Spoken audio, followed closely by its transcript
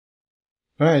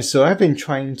Alright, so I've been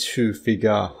trying to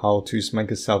figure out how to use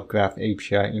Microsoft Graph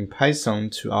API in Python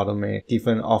to automate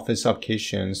different Office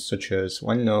applications such as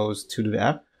OneNote, To-Do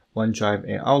app, OneDrive,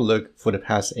 and Outlook for the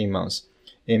past 8 months,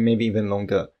 and maybe even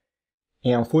longer.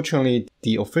 And unfortunately,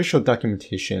 the official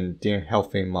documentation didn't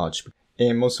help very much,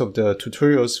 and most of the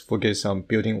tutorials focus on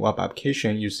building web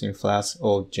application using Flask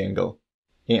or Django.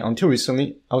 And until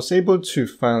recently, I was able to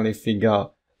finally figure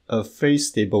out a very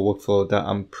stable workflow that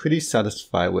I'm pretty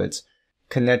satisfied with,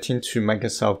 connecting to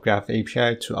Microsoft Graph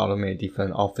API to automate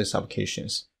different Office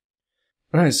applications.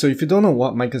 Alright, so if you don't know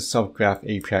what Microsoft Graph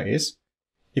API is,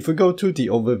 if we go to the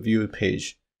overview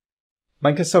page,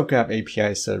 Microsoft Graph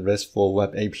API is a RESTful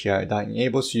web API that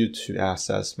enables you to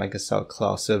access Microsoft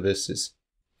Cloud services.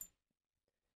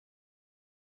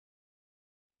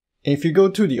 If you go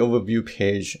to the overview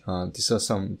page, these are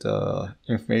some of the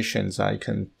information that you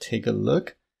can take a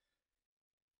look.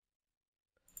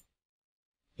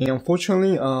 And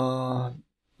unfortunately,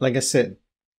 like I said,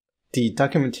 the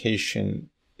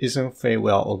documentation isn't very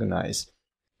well organized.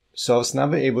 So I was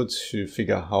never able to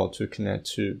figure out how to connect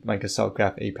to Microsoft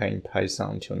Graph API in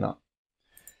Python until now.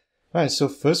 Alright, so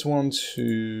first we want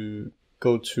to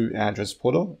go to address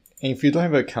portal. And if you don't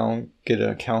have an account, get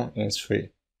an account and it's free.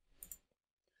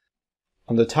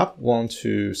 On the top, we want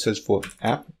to search for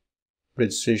app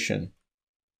registration.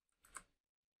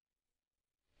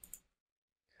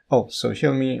 Oh, so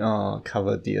here let me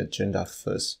cover the agenda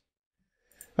first.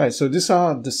 Alright, so these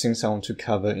are the things I want to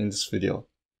cover in this video.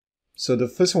 So the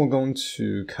first one we're going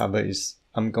to cover is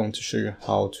I'm going to show you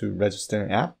how to register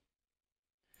an app.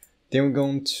 Then we're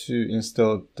going to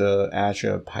install the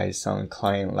Azure Python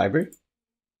client library.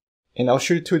 And I'll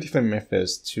show you two different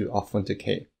methods to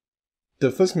authenticate.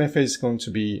 The first method is going to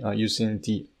be using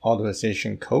the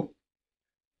authorization code.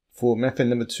 For method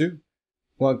number 2,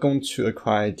 we're going to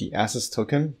acquire the access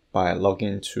token by logging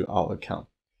into our account.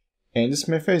 And this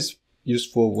method is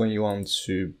useful when you want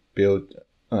to build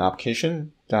an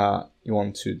application that you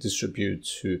want to distribute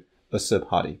to a third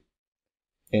party.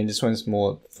 And this one is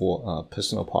more for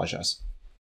personal projects.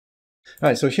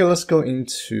 Alright, so here let's go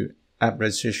into app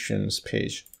registrations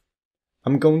page.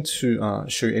 I'm going to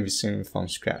show you everything from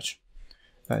scratch.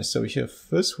 Alright, so here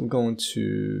first we're going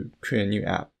to create a new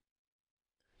app.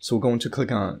 So we're going to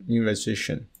click on new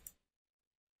registration.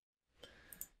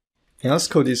 And let's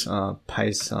call this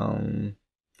Python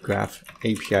Graph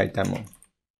API demo.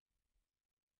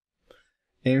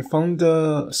 And from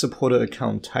the supported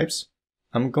account types,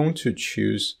 I'm going to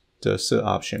choose the third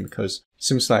option because it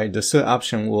seems like the third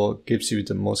option will give you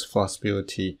the most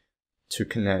flexibility to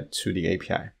connect to the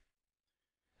API.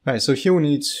 Alright, so here we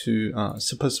need to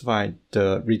specify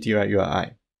the redirect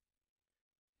URI.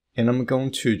 And I'm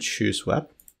going to choose web.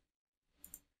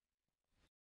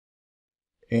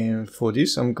 And for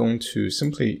this, I'm going to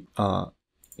simply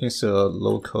insert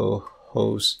local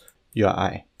host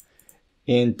URI.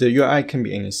 And the URI can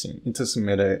be anything. It doesn't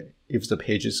matter if the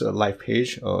page is a live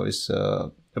page or it's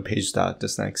a page that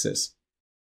does not exist.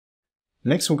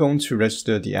 Next, we're going to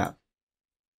register the app.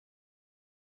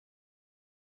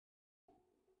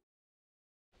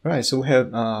 Alright, so we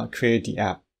have created the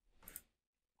app.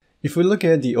 If we look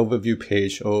at the overview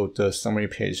page or the summary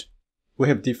page, we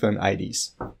have different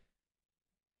IDs.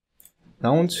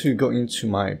 Now I want to go into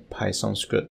my Python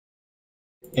script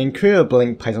and create a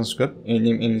blank Python script and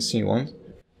name anything you want.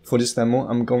 For this demo,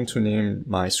 I'm going to name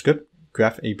my script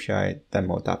graph API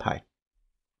demo.py.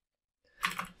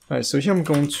 Alright, so here I'm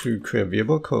going to create a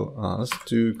variable called let's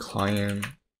do client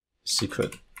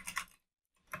secret.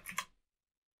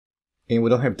 And we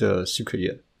don't have the secret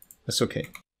yet. That's okay.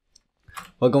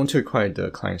 We're going to acquire the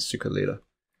client secret later.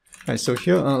 Alright, so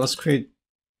here let's create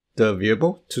the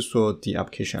variable to store the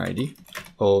application ID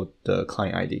or the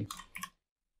client ID.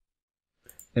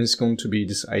 And it's going to be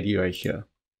this ID right here.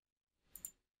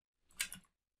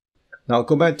 Now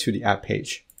go back to the app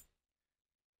page.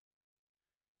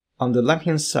 On the left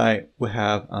hand side, we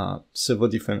have several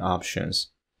different options.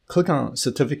 Click on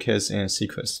certificates and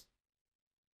secrets.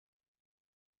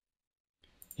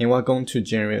 And we're going to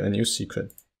generate a new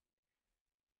secret.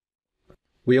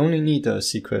 We only need a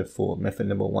secret for method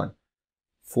number 1.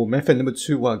 For method number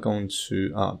 2, we're going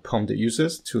to prompt the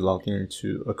users to log in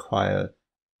to acquire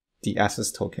the access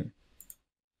token.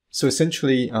 So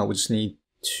essentially, we just need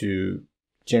to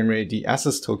generate the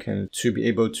access token to be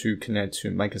able to connect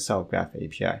to Microsoft Graph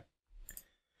API.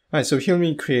 Alright, so here let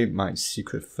me create my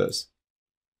secret first.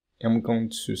 I'm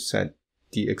going to set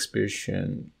the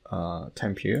expiration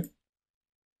time period.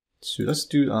 So let's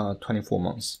do 24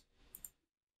 months.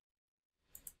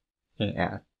 And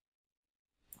add.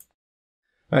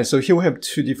 Alright, so here we have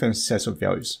two different sets of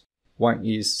values. One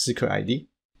is secret ID,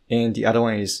 and the other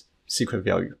one is secret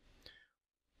value.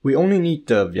 We only need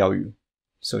the value.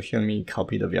 So here, let me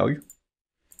copy the value,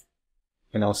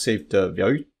 and I'll save the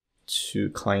value to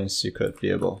client secret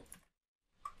variable,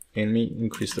 and let me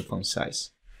increase the font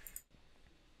size.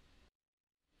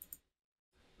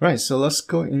 Right, so let's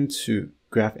go into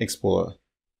Graph Explorer.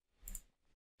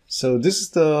 So this is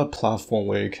the platform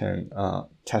where you can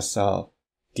test out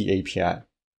the API.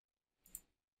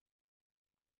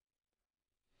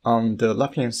 On the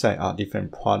left-hand side are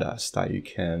different products that you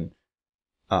can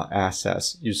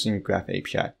access using Graph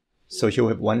API. So here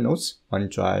we have OneNote,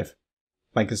 OneDrive,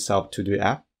 Microsoft To Do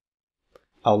app,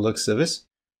 Outlook service.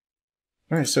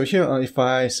 Alright, so here if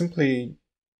I simply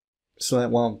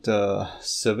select one of the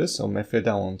service or method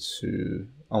I want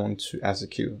to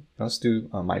execute, let's do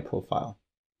my profile.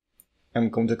 I'm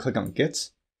going to click on Get,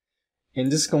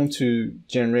 and this is going to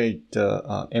generate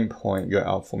the endpoint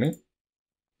URL for me.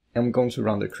 I'm going to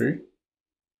run the query.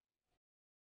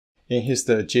 And here's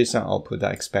the JSON output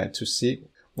that I expect to see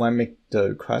when I make the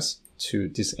request to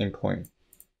this endpoint.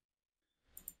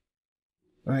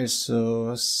 Alright, so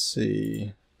let's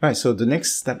see. Alright, so the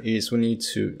next step is we need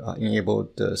to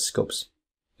enable the scopes.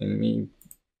 And let me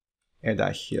add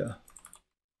that here.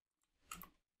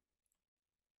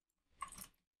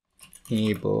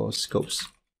 Enable scopes.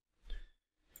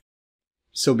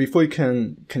 So before you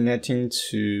can connect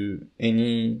into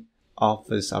any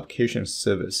Office application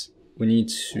service, we need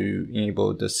to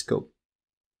enable the scope.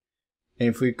 And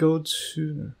if we go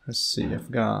to, let's see, I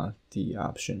forgot the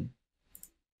option.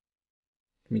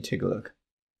 Let me take a look.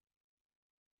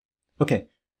 Okay,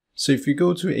 so if you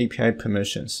go to API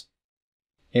permissions,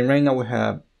 and right now we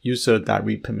have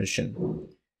user.read permission.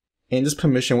 And this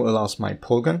permission will allow my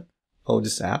program or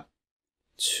this app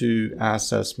to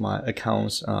access my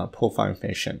account's profile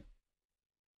information.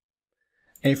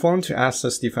 And if I want to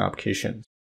access different applications,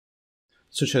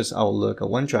 such as Outlook or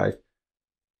OneDrive,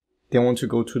 they want to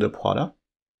go to the product,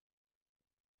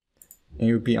 and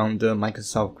you'll be on the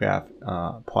Microsoft Graph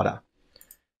product.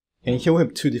 And here we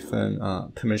have two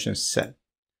different permissions set.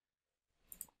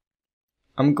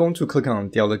 I'm going to click on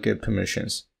delegate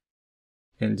permissions,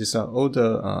 and these are all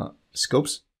the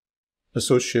scopes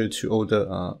associated to all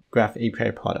the Graph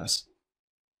API products.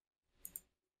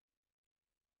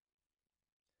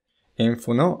 And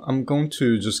for now, I'm going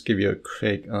to just give you a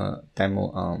quick demo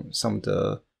on some of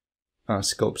the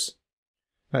scopes.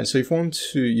 Right, so if you want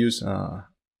to use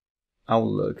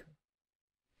Outlook,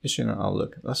 actually not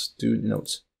Outlook, let's do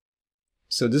Notes.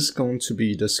 So this is going to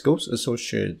be the scopes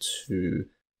associated to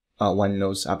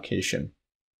OneNote's application.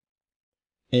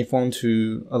 And if you want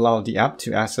to allow the app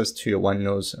to access to your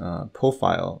OneNote's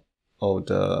profile or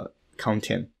the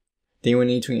content, then we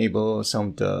need to enable some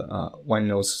of the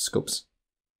OneNote's scopes.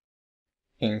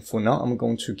 And for now, I'm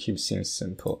going to keep things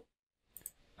simple.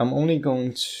 I'm only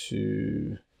going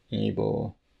to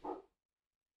enable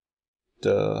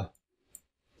the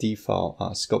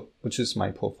default scope, which is my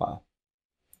profile.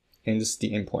 And this is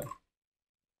the endpoint.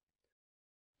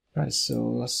 Right, so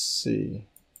let's see.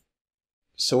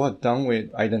 So we're done with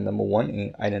item number 1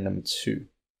 and item number 2.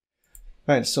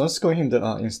 Right, so let's go ahead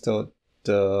and install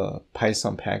the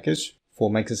Python package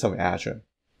for Microsoft Azure.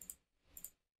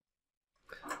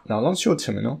 Now launch your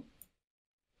terminal,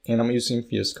 and I'm using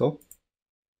VS Code.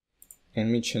 And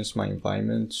let me change my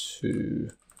environment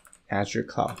to Azure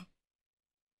Cloud.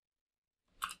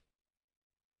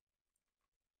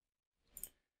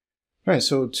 Right,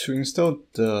 so to install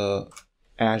the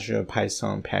Azure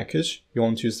Python package, you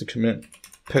want to use the command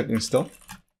pip install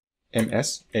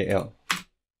msal.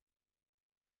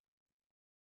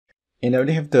 And I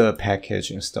already have the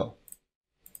package installed.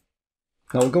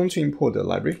 Now we're going to import the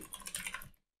library.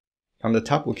 On the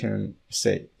top, we can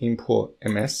say import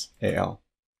msal.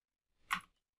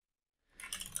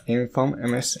 And from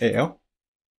msal,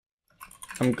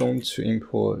 I'm going to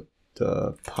import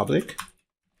the public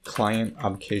client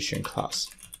application class.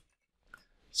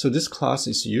 So this class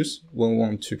is used when we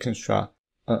want to construct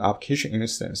an application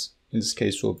instance. In this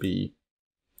case, will be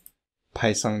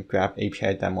Python Graph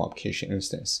API demo application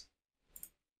instance.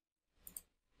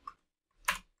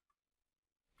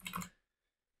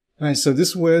 Alright, so this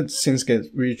is where things get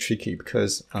really tricky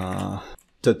because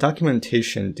the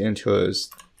documentation didn't tell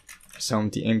us some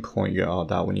of the endpoint URL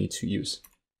that we need to use.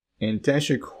 And there are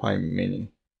actually quite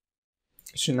many.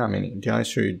 Actually not many, there are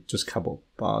actually just a couple,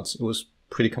 but it was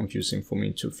pretty confusing for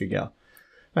me to figure out.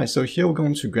 Alright, so here we're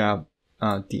going to grab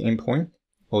the endpoint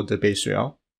or the base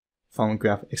URL from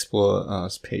Graph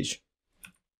Explorer's page.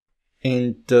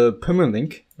 And the permanent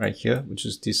link right here, which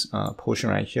is this portion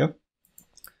right here,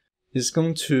 is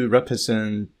going to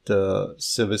represent the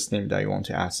service name that you want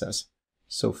to access.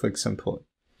 So for example,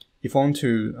 if I want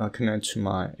to connect to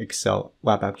my Excel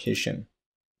web application,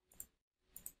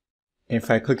 if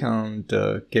I click on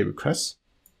the GET request,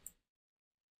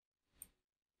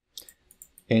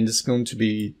 and this is going to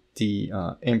be the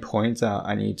endpoint that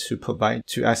I need to provide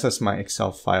to access my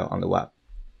Excel file on the web.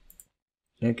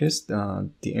 And I guess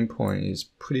the endpoint is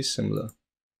pretty similar.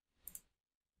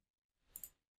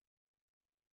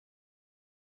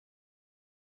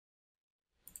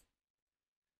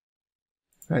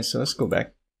 Alright, so let's go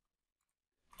back.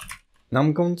 Now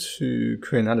I'm going to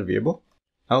create another variable.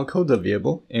 I'll call the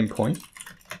variable endpoint,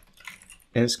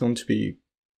 and it's going to be,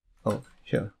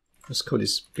 here, let's call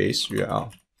this base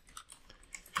URL.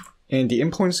 And the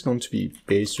endpoint is going to be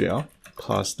base URL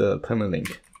plus the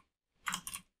permalink.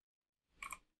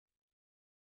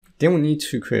 Then we need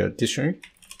to create a dictionary.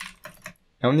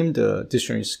 I'll name the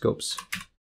dictionary scopes.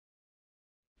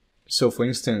 So for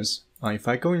instance, if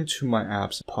I go into my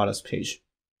app's products page,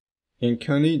 and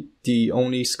currently the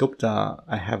only scope that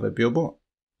I have available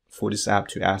for this app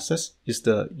to access is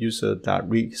the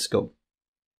user.read scope.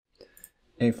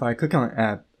 And if I click on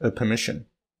add a permission,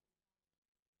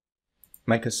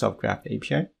 Microsoft Graph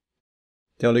API,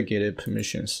 delegated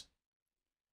permissions.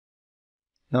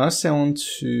 Now let's say I want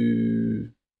to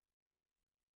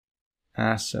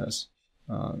access,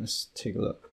 let's take a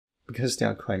look, because they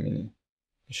are quite many.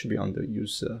 It should be on the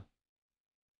user.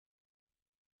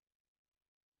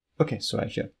 Okay, so right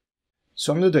here.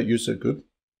 So under the user group,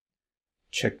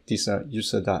 check this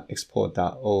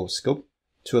user.export.o scope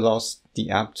to allow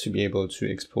the app to be able to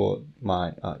export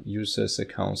my user's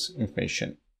accounts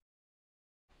information.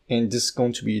 And this is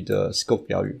going to be the scope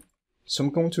value. So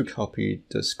I'm going to copy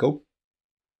the scope,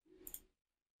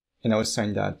 and I will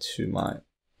assign that to my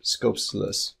scopes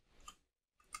list.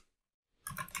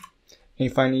 And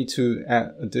if I need to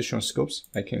add additional scopes,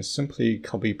 I can simply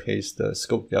copy paste the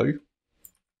scope value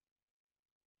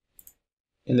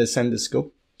and assign the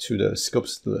scope to the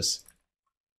scopes list.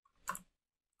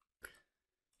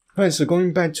 Alright, so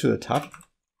going back to the top,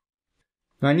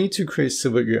 now I need to create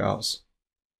several URLs.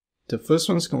 The first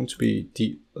one is going to be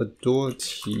the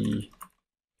authority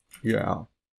URL.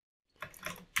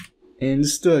 And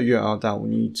this is the URL that we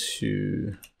need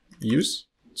to use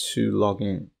to log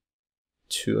in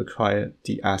to acquire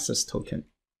the access token.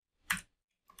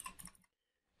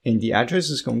 And the address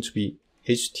is going to be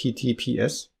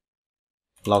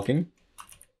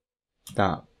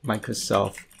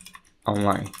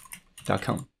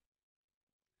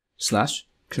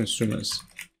https://login.microsoftonline.com/consumers/.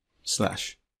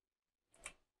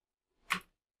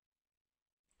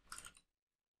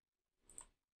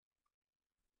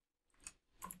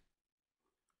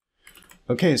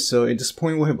 Okay, so at this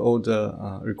point we have all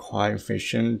the required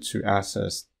information to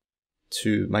access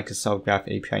to Microsoft Graph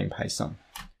API in Python.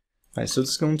 Alright, so this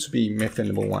is going to be method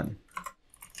number 1.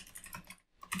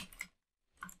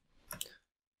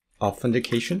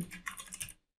 Authentication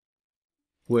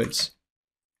with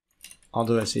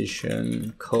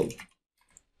authorization code.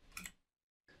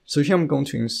 So here I'm going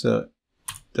to insert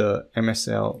the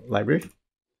MSL library,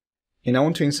 and I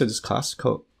want to insert this class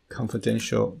called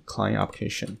confidential client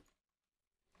application.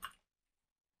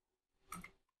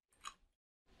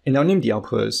 And I'll name the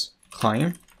output as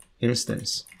client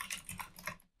instance.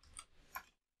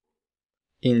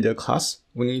 In the class,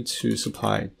 we need to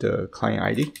supply the client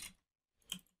ID,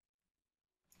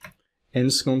 and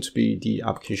it's going to be the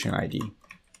application ID.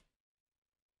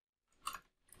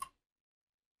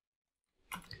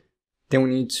 Then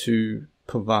we need to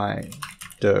provide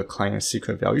the client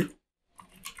secret value,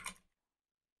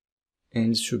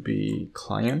 and it should be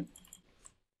client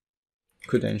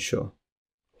credential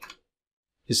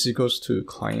is equals to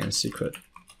client secret.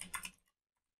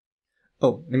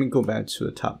 Oh, let me go back to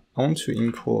the top. I want to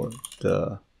import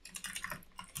the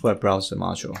web browser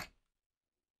module.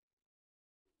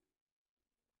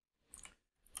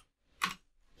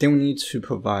 Then we need to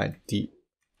provide the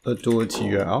authority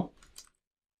URL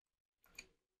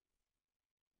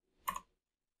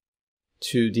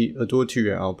to the authority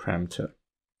URL parameter.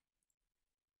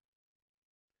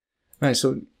 Alright,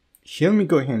 so here let me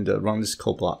go ahead and run this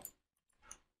code block.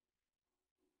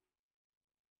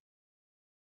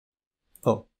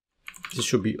 Oh, this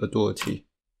should be authority.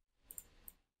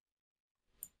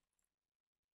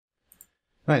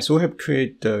 Alright, so we have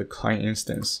created the client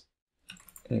instance.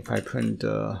 And if I print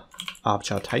the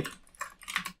object type,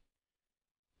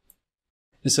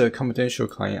 it's a confidential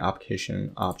client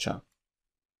application object.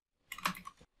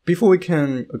 Before we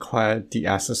can acquire the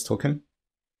access token,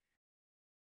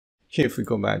 here if we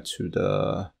go back to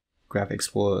the Graph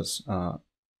Explorer's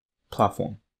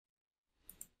platform,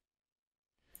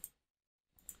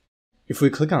 if we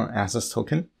click on access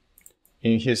token,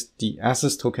 And here's the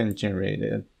access token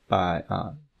generated by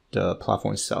the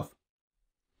platform itself.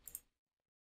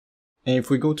 And if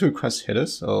we go to request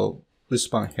headers or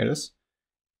respond headers,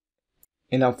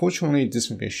 and unfortunately this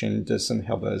information doesn't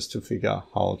help us to figure out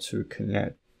how to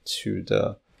connect to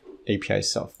the API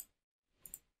itself.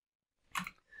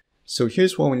 So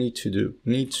here's what we need to do.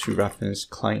 We need to reference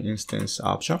client instance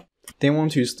object. Then we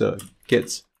want to use the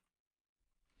get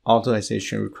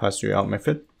authorization request URL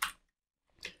method.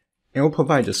 And we'll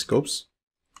provide the scopes.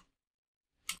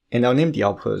 And I'll name the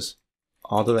output as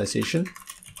authorization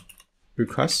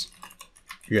request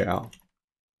URL.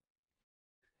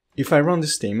 If I run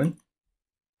this statement,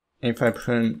 and if I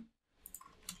print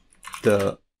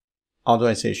the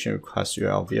authorization request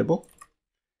URL variable,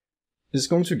 it's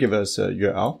going to give us a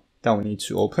URL that we need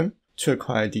to open to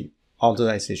acquire the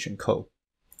authorization code.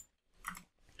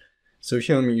 So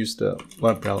here let me use the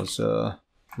web browser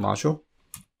module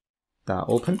that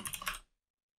open.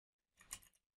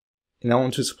 And I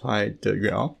want to supply the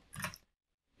URL.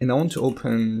 And I want to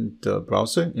open the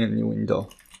browser in a new window.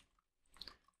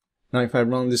 Now if I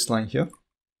run this line here,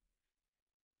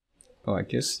 I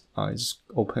guess I just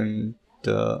open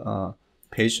the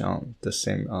page on the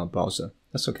same browser.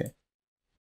 That's okay.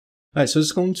 Alright, so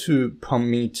it's going to prompt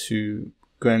me to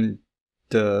grant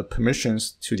the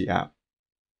permissions to the app.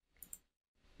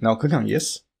 Now click on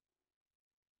yes.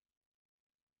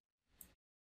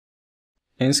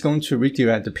 And it's going to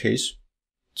redirect the page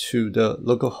to the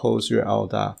localhost URL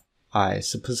that I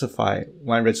specify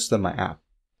when I register my app.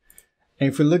 And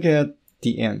if we look at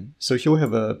the end, so here we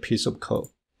have a piece of code.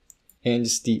 And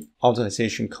it's the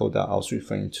authorization code that I was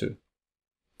referring to.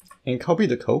 And copy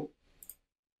the code.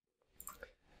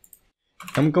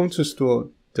 I'm going to store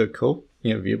the code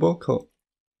in a variable called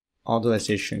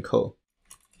authorization code.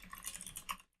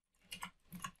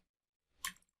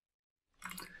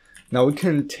 Now we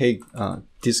can take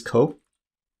this code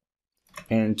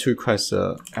and to request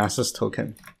an access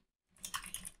token.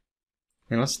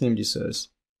 And let's name this as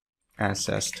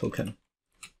access token.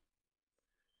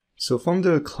 So from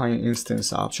the client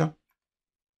instance object,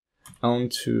 I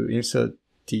want to insert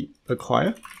the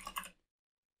acquire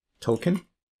token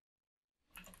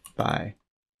by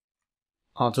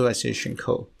authorization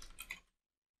code.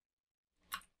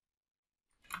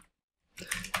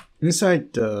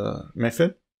 Inside the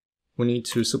method, we need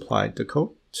to supply the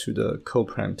code to the code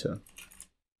parameter.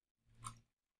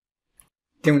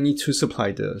 Then we need to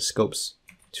supply the scopes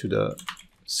to the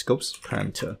scopes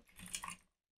parameter.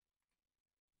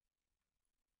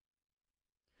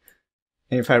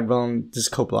 And if I run this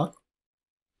code block,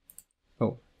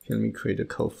 here let me create the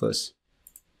code first.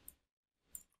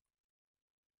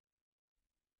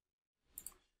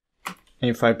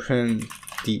 And if I print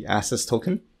the access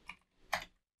token,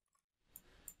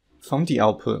 from the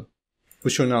output, we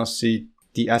should now see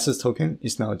the access token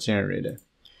is now generated.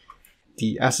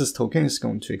 The access token is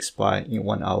going to expire in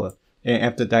 1 hour. And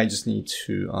after that, I just need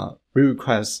to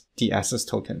re-request the access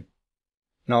token.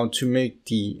 Now to make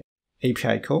the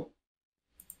API code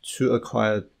to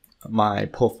acquire my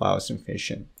profile's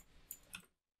information.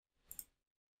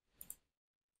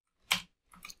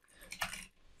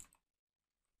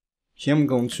 Here I'm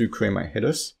going to create my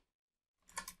headers.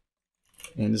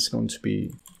 And this is going to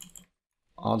be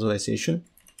authorization.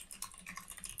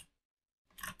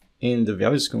 And the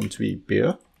value is going to be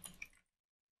bear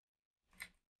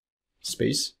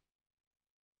space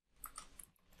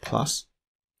plus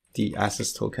the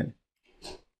access token.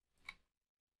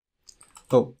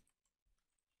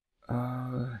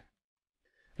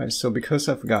 Right, so because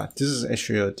I forgot, this is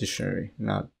actually a dictionary,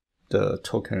 not the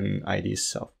token ID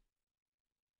itself.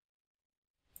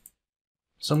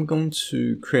 So I'm going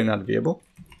to create another variable.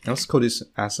 Let's call this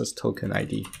access token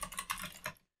ID.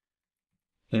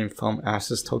 And from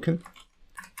access token,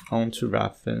 I want to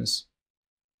reference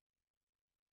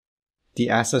the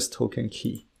access token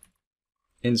key.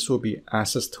 And this will be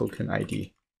access token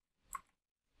ID.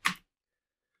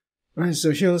 Alright,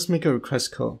 so here let's make a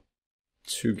request code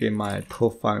to get my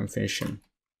profile information.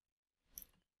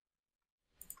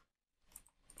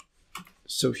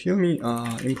 So here let me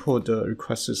import the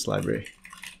requests library.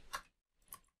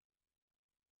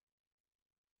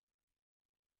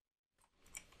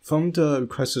 From the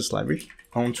requests library,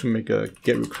 I want to make a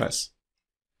get request.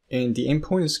 And the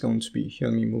endpoint is going to be, here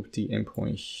let me move the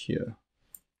endpoint here.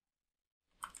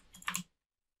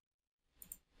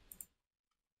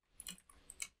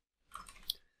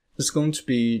 It's going to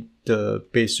be the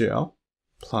base URL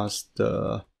plus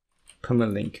the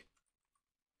permanent link.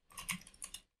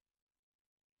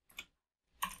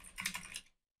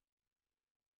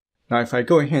 Now if I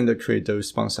go ahead and create the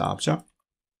response object,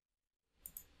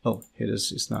 Oh,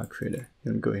 headers is not created.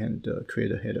 Let me go ahead and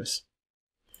create the headers.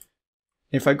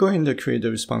 If I go ahead and create the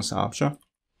response object,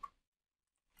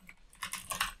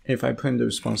 if I print the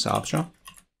response object,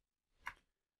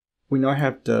 we now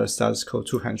have the status code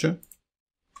 200.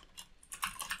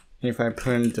 If I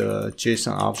print the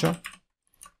JSON object,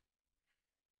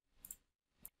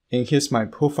 and here's my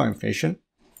profile information,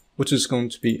 which is going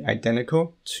to be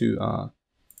identical to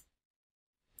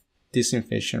this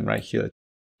information right here,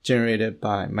 generated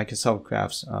by Microsoft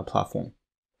Graphs platform.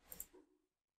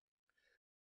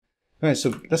 Alright, so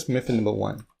that's method number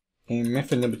 1. And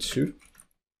method number 2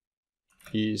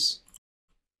 is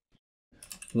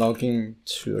login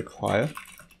to acquire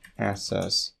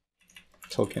access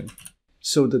token.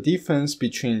 So the difference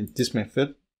between this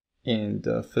method and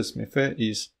the first method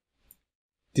is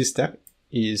this step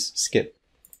is skipped.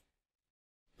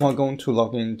 We're going to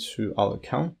log into our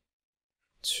account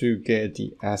to get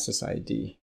the access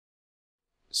ID.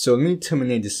 So let me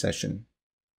terminate this session.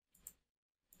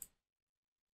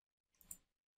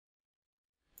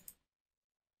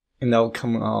 And that will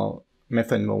come out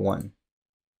method number 1.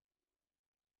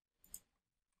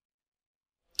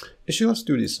 Actually, let's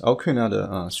do this. I'll create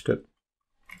another script.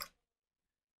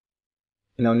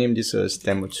 And I'll name this as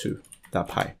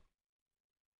demo2.py.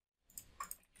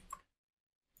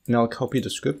 And I'll copy the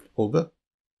script over.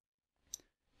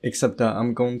 Except that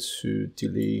I'm going to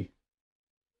delete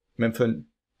method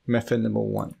number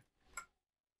 1.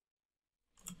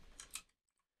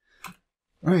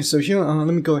 Alright, so here, let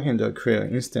me go ahead and create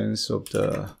an instance of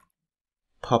the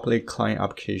public client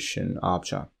application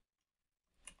object.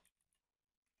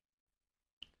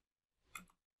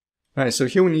 Alright, so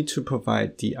here we need to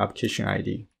provide the application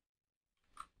ID.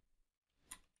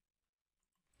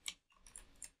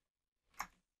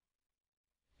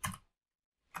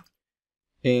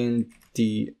 And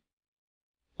the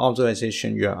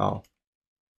authorization URL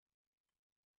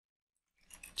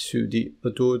to the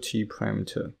authority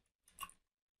parameter.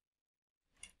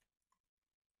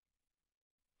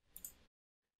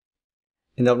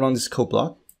 And I'll run this code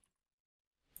block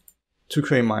to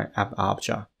create my app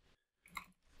object.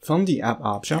 From the app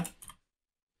object,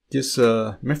 this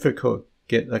method called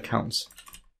getAccounts.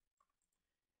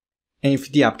 And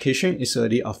if the application is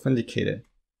already authenticated,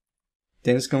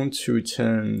 then it's going to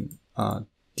return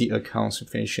the accounts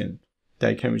information that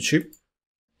I can retrieve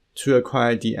to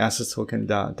acquire the access token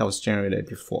that was generated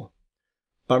before.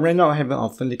 But right now I haven't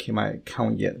authenticated my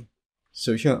account yet.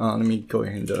 So here, let me go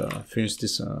ahead and finish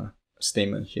this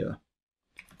statement here.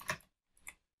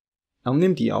 I'll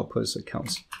name the output as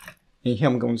accounts. And here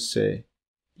I'm going to say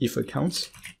if accounts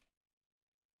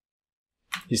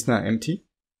is not empty,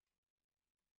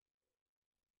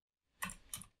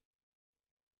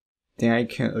 then I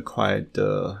can acquire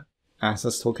the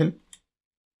access token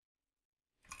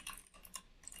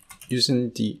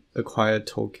using the acquire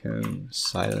token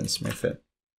silence method.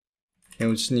 And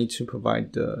we just need to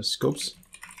provide the scopes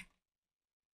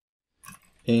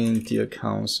and the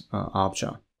accounts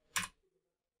object.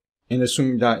 And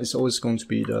assuming that it's always going to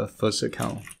be the first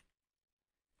account,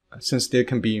 since there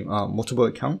can be multiple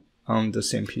accounts on the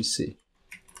same PC.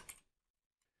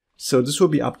 So this will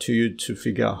be up to you to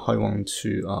figure out how you want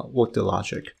to work the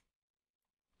logic.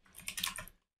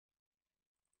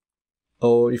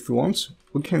 Or if you want,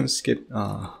 we can skip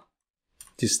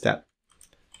this step,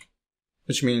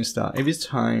 which means that every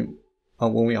time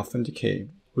when we authenticate,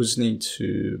 we just need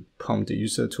to prompt the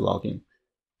user to log in.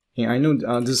 And I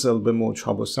know this is a little bit more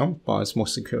troublesome, but it's more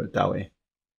secure that way.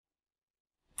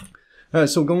 Alright,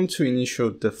 so we're going to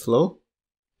initiate the flow,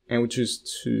 and which is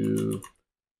to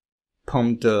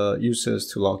prompt the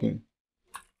users to log in.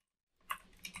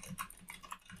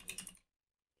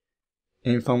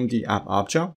 And from the app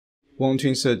object, we want to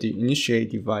insert the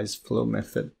initiate device flow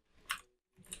method.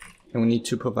 And we need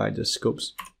to provide the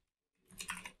scopes.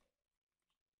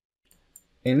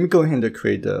 And let me go ahead and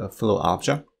create the flow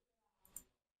object.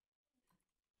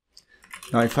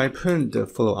 Now if I print the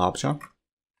flow object,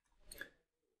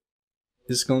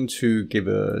 it's going to give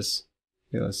us,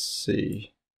 let's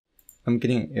see, I'm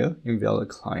getting an error, invalid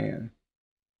client.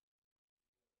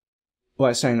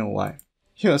 Why? So I know why.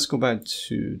 Here, let's go back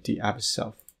to the app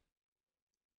itself.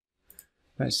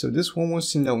 Right, so this one more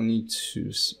thing that we need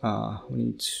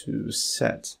to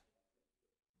set.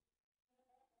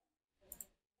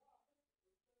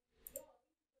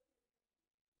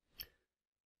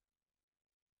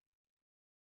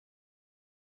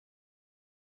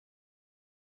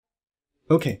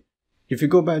 Okay, if you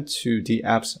go back to the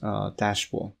app's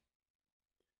dashboard,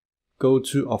 go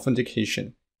to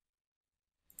Authentication.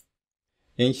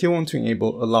 And here we want to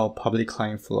enable Allow Public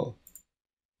Client Flow.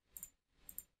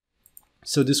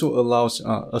 So this will allow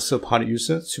a third-party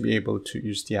user to be able to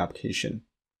use the application.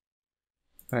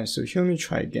 All right, so here let me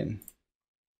try again.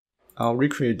 I'll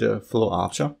recreate the flow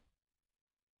object.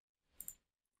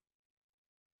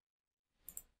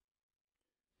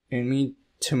 And let me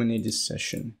terminate this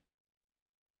session.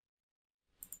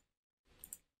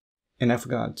 And I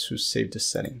forgot to save the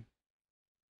setting.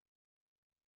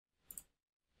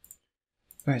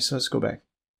 All right, so let's go back.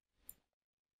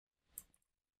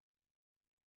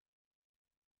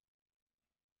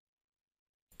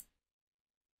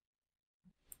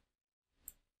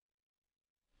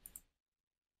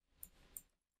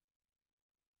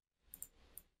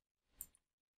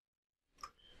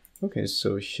 Okay,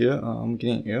 so here I'm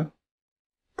getting error.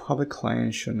 Public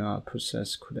client should not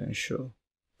process credential.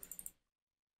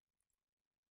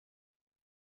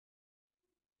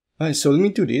 Alright, so let me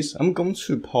do this. I'm going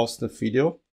to pause the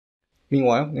video.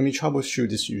 Meanwhile, let me troubleshoot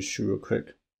this issue real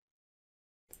quick.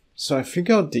 So I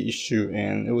figured out the issue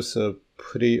and it was a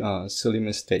pretty silly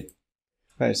mistake.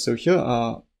 Alright, so here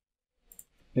let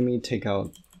me take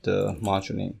out the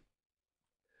module name.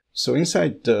 So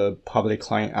inside the public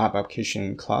client app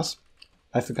application class,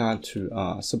 I forgot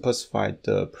to specify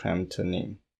the parameter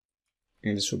name.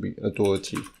 And this will be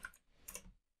authority.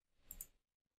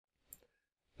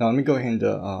 Now let me go ahead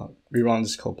and rerun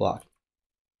this code block.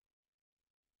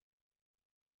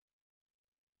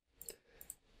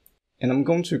 And I'm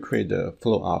going to create the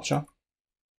flow object.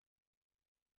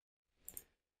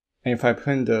 And if I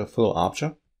print the flow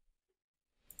object,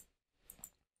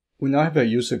 we now have a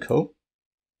user code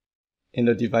and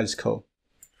the device code.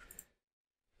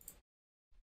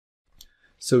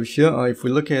 So here, if we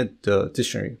look at the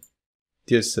dictionary,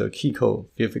 there's a key code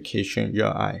verification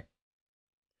URI.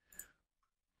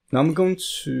 Now I'm going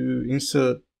to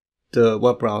insert the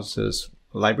web browser's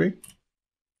library,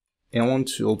 and I want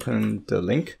to open the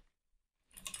link.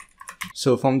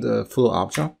 So from the flow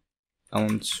object, I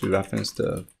want to reference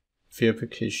the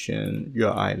verification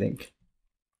URI link.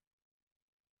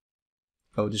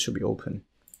 Oh, this should be open.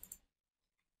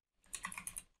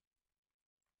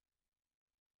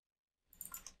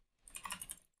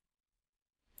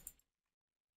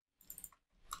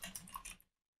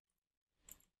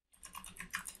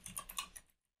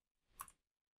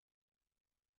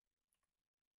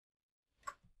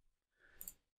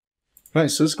 Right,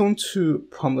 so it's going to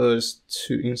prompt us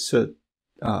to insert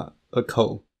a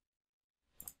code.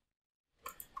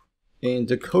 And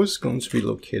the code is going to be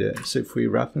located. So if we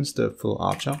reference the flow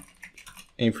object,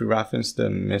 and if we reference the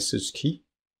message key,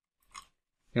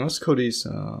 and let's code this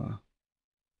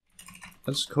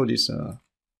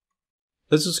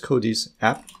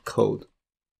app code.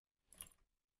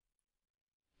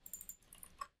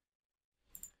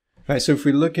 Right, so if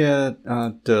we look at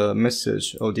the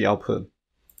message or the output,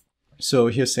 so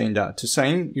here's saying that to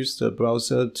sign in, use the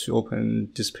browser to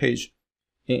open this page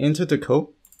and enter the code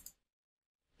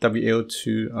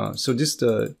WL2.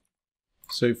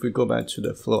 So if we go back to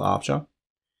the flow object,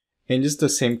 and this is the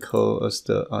same code as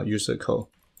the user code.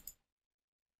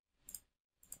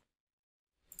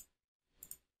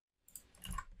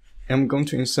 And I'm going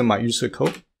to insert my user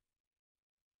code.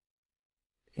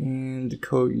 And the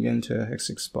code you enter hex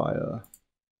expire.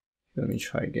 Let me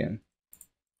try again.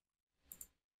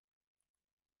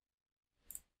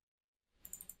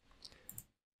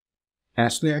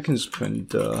 Actually, I can just print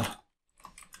the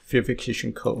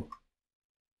verification code.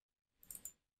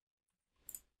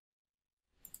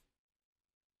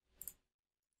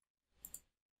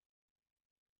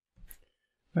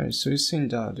 Alright, so it's saying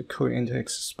that the code enter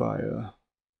hex expire.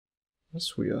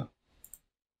 That's weird.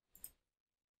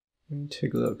 Let me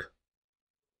take a look.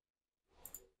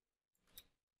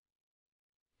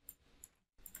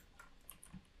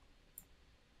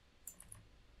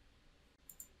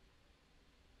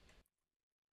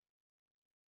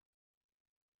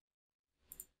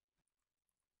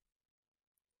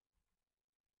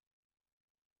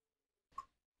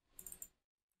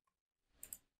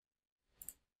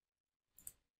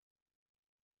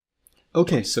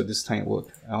 Okay, so this time it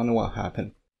worked. I don't know what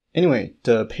happened. Anyway,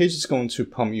 the page is going to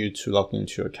prompt you to log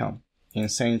into your account and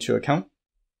sign into your account.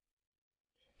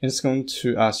 It's going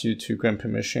to ask you to grant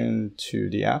permission to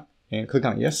the app and click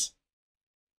on yes.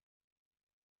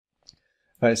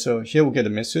 Alright, so here we'll get a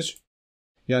message.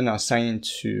 You are now signed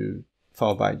into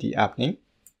followed by the app name.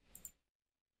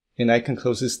 And I can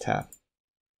close this tab.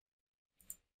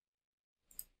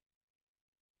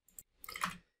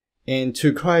 And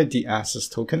to acquire the access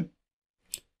token,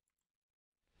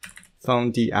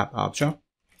 from the app object,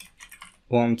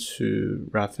 want to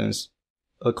reference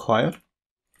acquire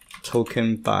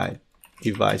token by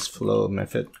device flow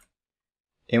method.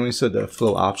 And we insert the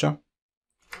flow object.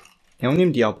 And I'll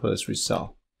name the output as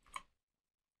result.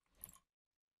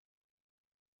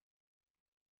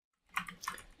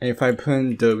 And if I put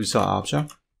in the result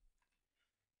object,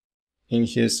 and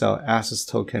here's our access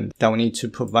token that we need to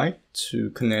provide to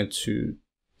connect to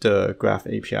the Graph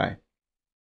API.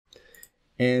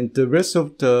 And the rest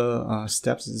of the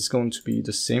steps is going to be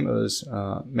the same as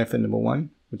method number 1,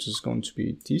 which is going to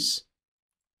be this.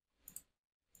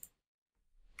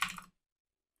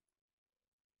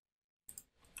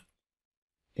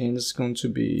 And it's going to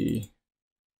be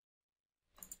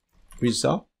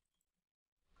result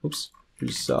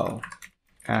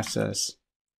access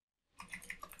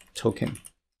token.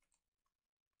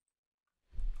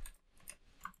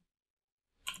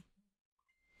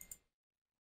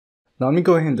 Now let me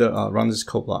go ahead and run this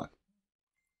code block.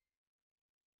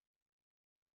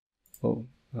 Oh,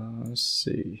 let's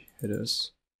see, it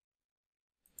is.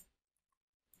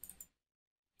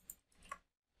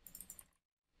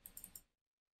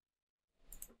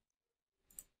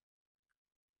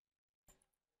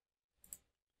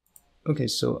 Okay,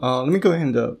 so let me go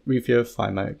ahead and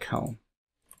re-verify my account.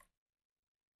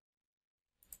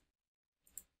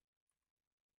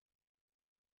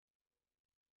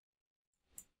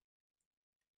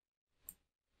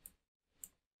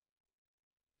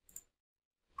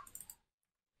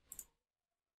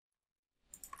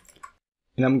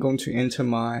 And I'm going to enter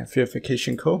my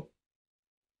verification code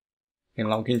and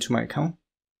log into my account.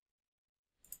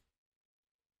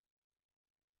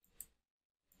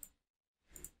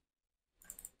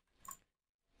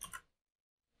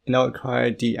 And I'll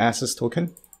acquire the access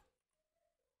token.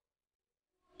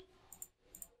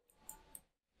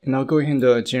 And I'll go ahead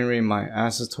and generate my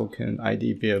access token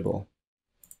ID variable.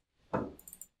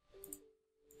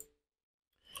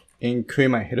 And create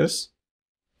my headers.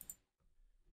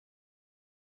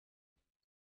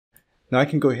 Now I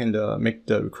can go ahead and make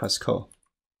the request call.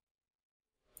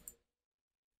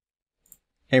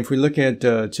 And if we look at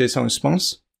the JSON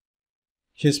response,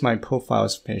 here's my profile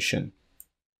information.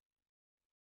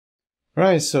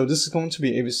 Alright, so this is going to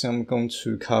be everything I'm going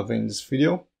to cover in this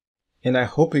video. And I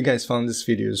hope you guys found this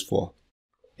video useful.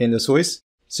 And as always,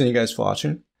 thank you guys for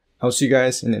watching. I'll see you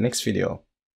guys in the next video.